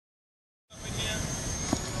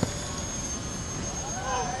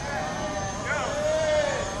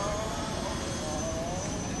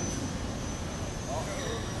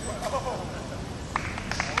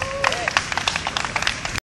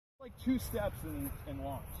steps and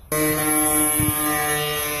launch.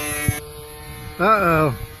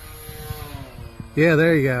 Uh-oh. Yeah,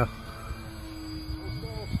 there you go.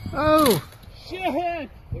 Oh! Shit!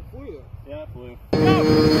 It flew. Yeah, it flew.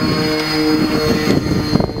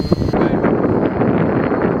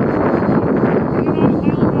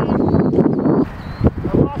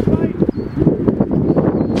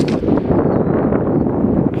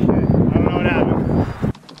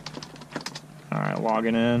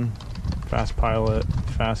 Logging in, fast pilot,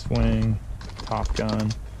 fast wing, Top Gun,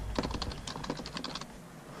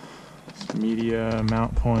 media,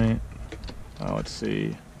 mount point, let's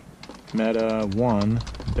see, Meta 1,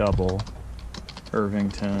 double,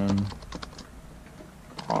 Irvington,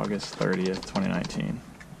 August 30th, 2019.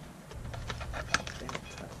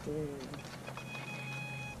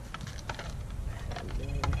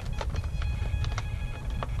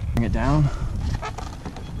 Bring it down.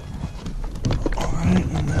 Alright,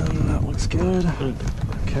 and then that looks good.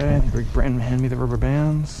 Okay, Brandon, hand me the rubber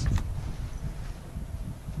bands.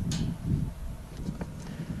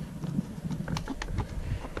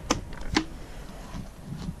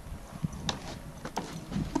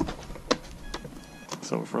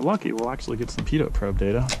 So if we're lucky, we'll actually get some pitot probe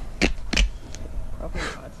data. Probably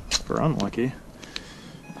not. If we're unlucky,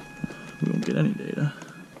 we won't get any data.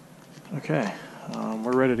 Okay,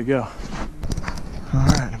 we're ready to go.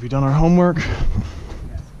 Alright, have we done our homework? Yes,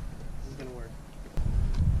 this is gonna work.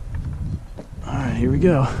 Alright, here we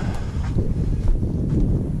go.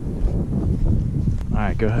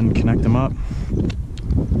 Alright, go ahead and connect them up.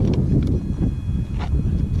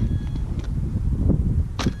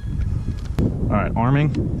 Alright,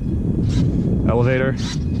 arming, elevator,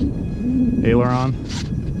 aileron,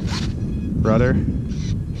 rudder,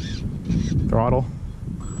 throttle.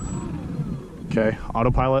 Okay,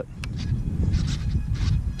 autopilot.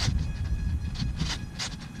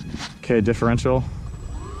 Okay, differential,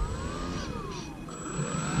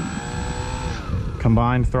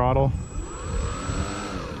 combined throttle.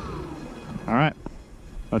 All right,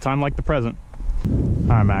 no time like the present. All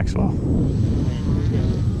right, Maxwell.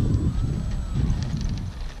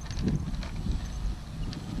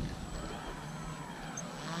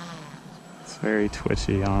 It's very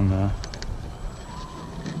twitchy on the...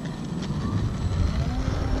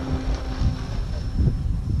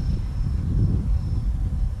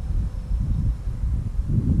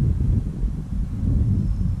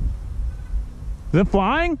 Is it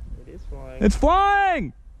flying? It is flying. It's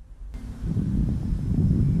flying!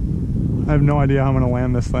 I have no idea how I'm gonna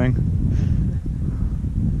land this thing.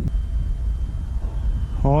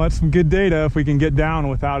 Well, that's some good data if we can get down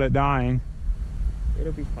without it dying.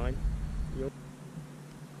 It'll be fine. Yep.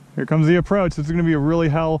 Here comes the approach. This is gonna be a really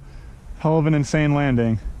hell of an insane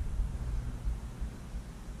landing.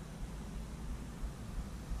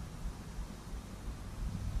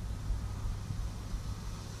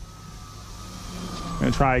 I'm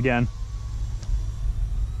gonna try again.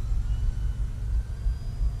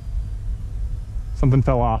 Something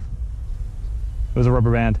fell off. It was a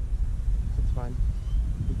rubber band. It's fine.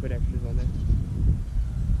 We put extras on there.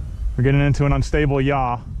 We're getting into an unstable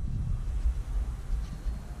yaw.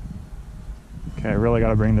 Okay, I really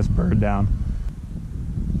gotta bring this bird down.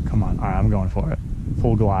 Come on, all right, I'm going for it.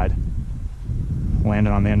 Full glide.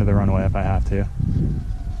 Landing on the end of the runway if I have to.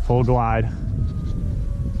 Full glide.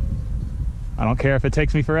 I don't care if it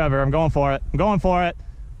takes me forever. I'm going for it. I'm going for it.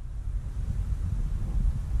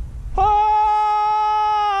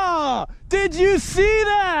 Oh! Did you see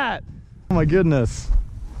that? Oh my goodness.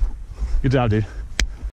 Good job, dude.